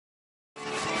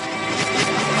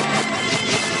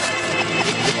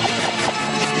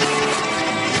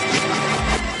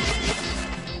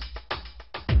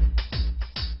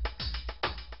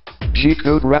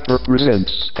GCode Wrapper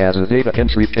presents as a data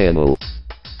entry panel.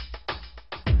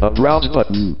 A Browse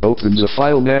button opens a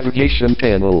file navigation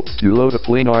panel to load a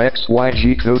planar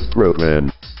XYZ GCode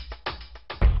program.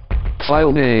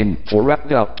 File name for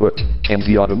wrapped output can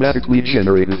be automatically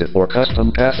generated or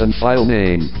custom path and file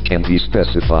name can be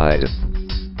specified.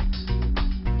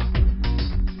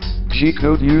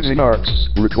 GCode using arcs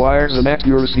requires an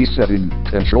accuracy setting,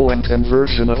 control and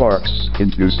conversion of arcs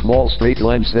into small straight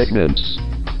line segments.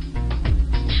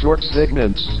 Short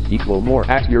segments equal more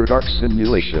accurate arc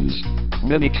simulations.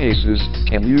 Many cases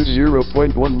can use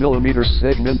 0.1 mm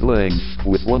segment length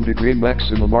with 1 degree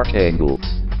maximum arc angle.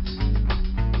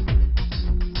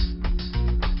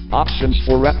 Options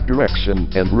for wrap direction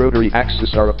and rotary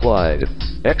axis are applied.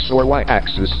 X or Y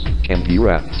axis can be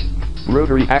wrapped.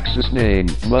 Rotary axis name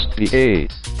must be A.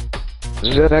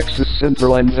 Z-axis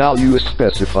centerline value is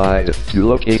specified to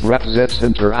locate wrap Z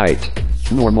center height.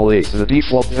 Normally, the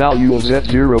default value of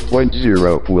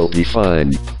Z0.0 will be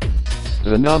fine.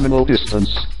 The nominal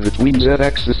distance between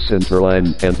Z-axis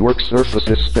centerline and work surface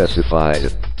is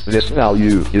specified. This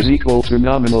value is equal to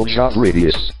nominal job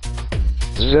radius.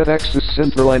 Z-axis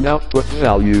centerline output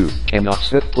value can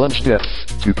offset plunge depth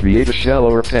to create a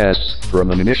shallower pass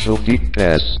from an initial deep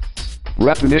pass.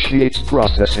 Wrap initiates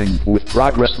processing with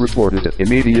progress reported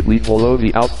immediately below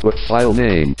the output file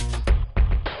name.